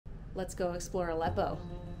Let's go explore Aleppo.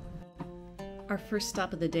 Our first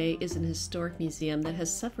stop of the day is an historic museum that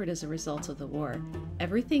has suffered as a result of the war.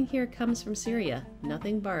 Everything here comes from Syria,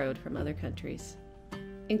 nothing borrowed from other countries,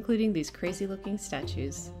 including these crazy-looking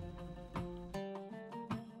statues.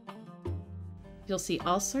 You'll see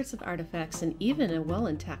all sorts of artifacts and even a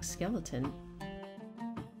well-intact skeleton.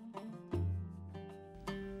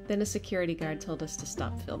 Then a security guard told us to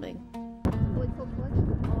stop filming. Really cool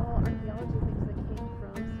collection of all archaeology things that came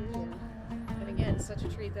from Syria. And again, it's such a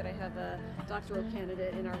treat that I have a doctoral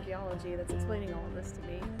candidate in archaeology that's explaining all of this to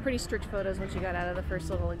me. Pretty strict photos once you got out of the first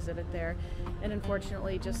little exhibit there. And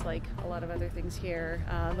unfortunately, just like a lot of other things here,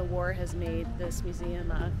 the war has made this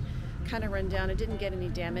museum kind of run down. It didn't get any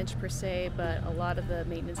damage per se, but a lot of the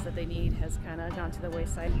maintenance that they need has kind of gone to the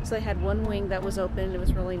wayside. So they had one wing that was open. It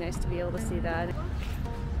was really nice to be able to see that.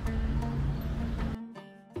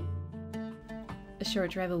 A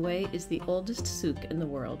short drive away is the oldest souk in the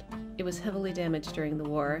world. It was heavily damaged during the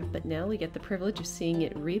war, but now we get the privilege of seeing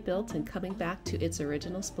it rebuilt and coming back to its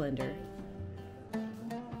original splendor.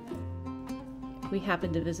 We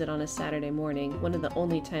happened to visit on a Saturday morning, one of the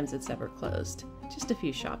only times it's ever closed. Just a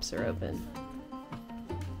few shops are open.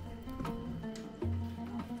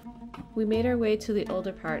 We made our way to the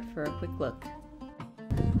older part for a quick look.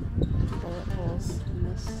 Bullet holes in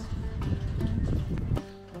this.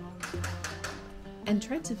 And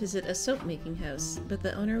tried to visit a soap making house, but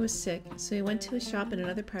the owner was sick, so we went to a shop in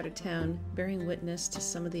another part of town, bearing witness to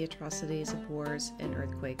some of the atrocities of wars and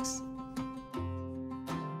earthquakes.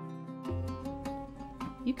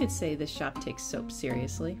 You could say this shop takes soap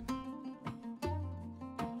seriously.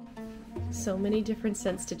 So many different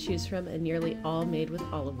scents to choose from, and nearly all made with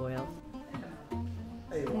olive oil.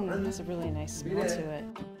 There's a really nice smell to it.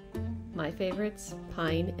 My favorites,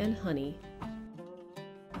 pine and honey.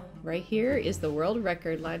 Right here is the world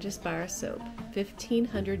record largest bar of soap,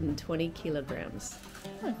 1,520 kilograms.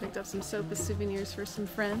 I picked up some soap as souvenirs for some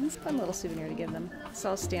friends. Fun little souvenir to give them. It's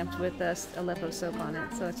all stamped with Aleppo soap on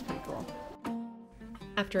it, so it's pretty cool.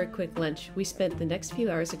 After a quick lunch, we spent the next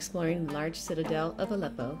few hours exploring the large citadel of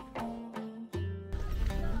Aleppo.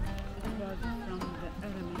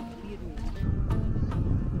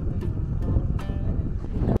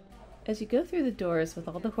 As you go through the doors with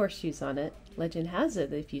all the horseshoes on it, legend has it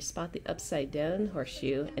that if you spot the upside-down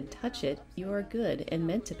horseshoe and touch it, you are good and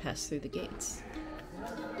meant to pass through the gates.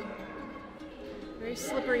 Very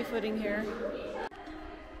slippery footing here.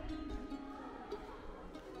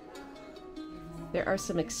 There are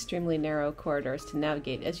some extremely narrow corridors to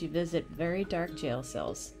navigate as you visit very dark jail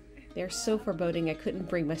cells. They are so foreboding I couldn't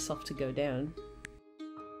bring myself to go down.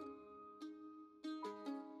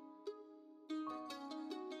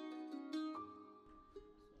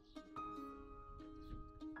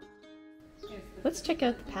 Let's check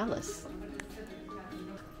out the palace.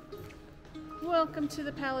 Welcome to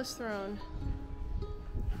the palace throne.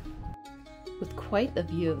 With quite a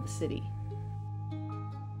view of the city.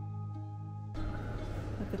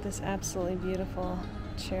 Look at this absolutely beautiful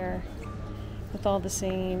chair with all the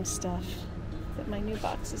same stuff that my new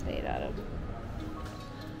box is made out of.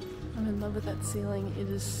 I'm in love with that ceiling. It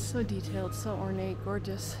is so detailed, so ornate,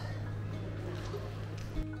 gorgeous.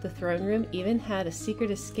 The throne room even had a secret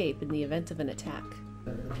escape in the event of an attack.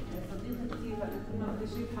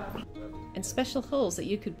 And special holes that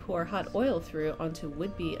you could pour hot oil through onto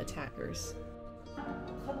would-be attackers.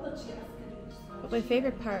 But my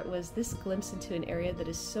favorite part was this glimpse into an area that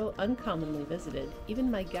is so uncommonly visited. Even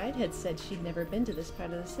my guide had said she'd never been to this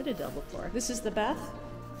part of the citadel before. This is the bath?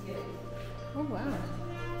 Oh, wow.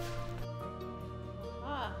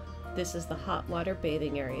 Ah. This is the hot water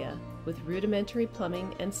bathing area, with rudimentary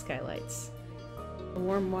plumbing and skylights.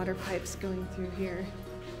 Warm water pipes going through here.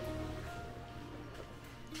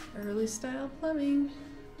 Early style plumbing.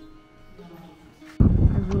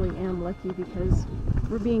 I really am lucky because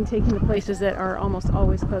we're being taken to places that are almost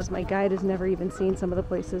always closed. My guide has never even seen some of the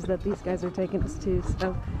places that these guys are taking us to,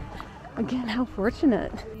 so again, how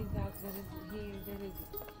fortunate. There is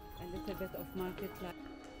a little bit of market life.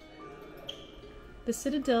 The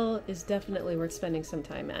Citadel is definitely worth spending some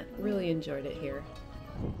time at. Really enjoyed it here.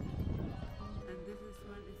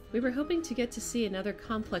 We were hoping to get to see another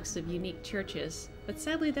complex of unique churches, but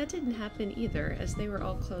sadly that didn't happen either, as they were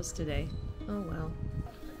all closed today. Oh well.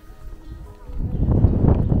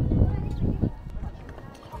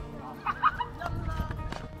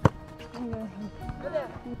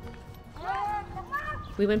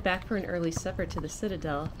 We went back for an early supper to the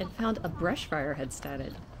Citadel and found a brush fire had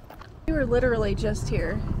started. We were literally just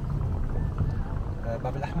here.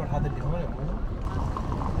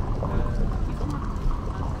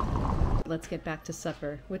 let's get back to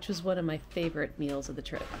supper, which was one of my favorite meals of the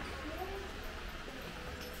trip.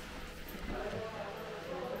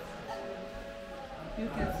 You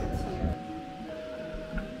can sit here.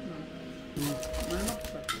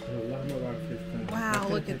 Wow,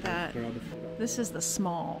 look at that. This is the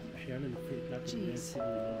small. Jeez.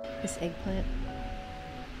 This eggplant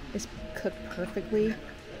is cooked perfectly. It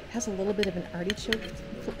has a little bit of an artichoke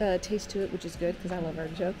taste to it, which is good because I love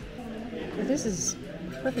artichoke. But this is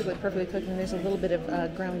perfectly cooked, and there's a little bit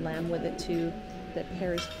of ground lamb with it too that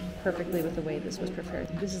pairs perfectly with the way this was prepared.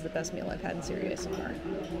 This is the best meal I've had in Syria so far.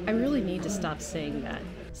 I really need to stop saying that.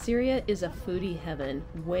 Syria is a foodie heaven.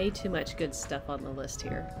 Way too much good stuff on the list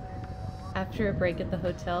here. After a break at the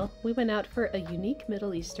hotel, we went out for a unique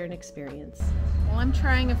Middle Eastern experience. Well, I'm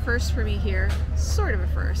trying a first for me here. Sort of a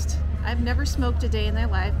first. I've never smoked a day in my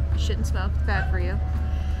life. You shouldn't smoke, it's bad for you.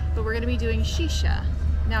 But we're going to be doing Shisha.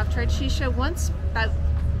 Now, I've tried Shisha once, about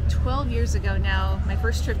 12 years ago now, my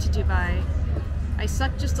first trip to Dubai. I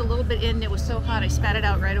sucked just a little bit in, it was so hot I spat it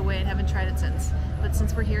out right away and haven't tried it since. But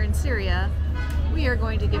since we're here in Syria, we are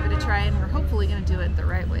going to give it a try, and we're hopefully going to do it the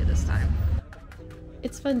right way this time.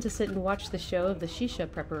 It's fun to sit and watch the show of the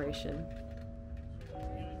Shisha preparation.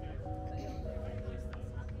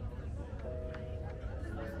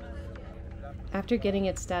 After getting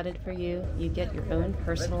it started for you, you get your own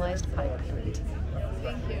personalized pipe print.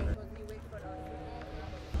 Thank you.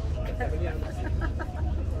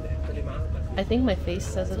 I think my face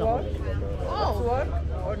says it all.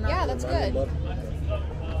 Oh, yeah, that's good.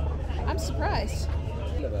 I'm surprised.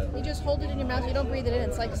 You just hold it in your mouth, you don't breathe it in,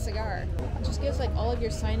 it's like a cigar. It just gives like all of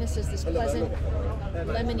your sinuses this pleasant,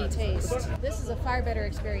 lemony taste. This is a far better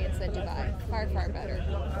experience than Dubai. Far, far better.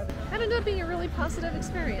 That ended up being a really positive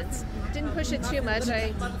experience. Didn't push it too much.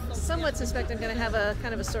 I somewhat suspect I'm going to have a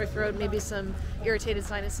kind of a sore throat, maybe some irritated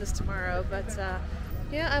sinuses tomorrow, but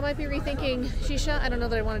yeah, I might be rethinking Shisha. I don't know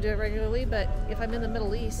that I want to do it regularly, but if I'm in the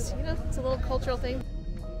Middle East, you know, it's a little cultural thing.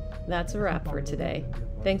 That's a wrap for today.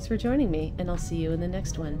 Thanks for joining me, and I'll see you in the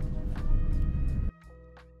next one.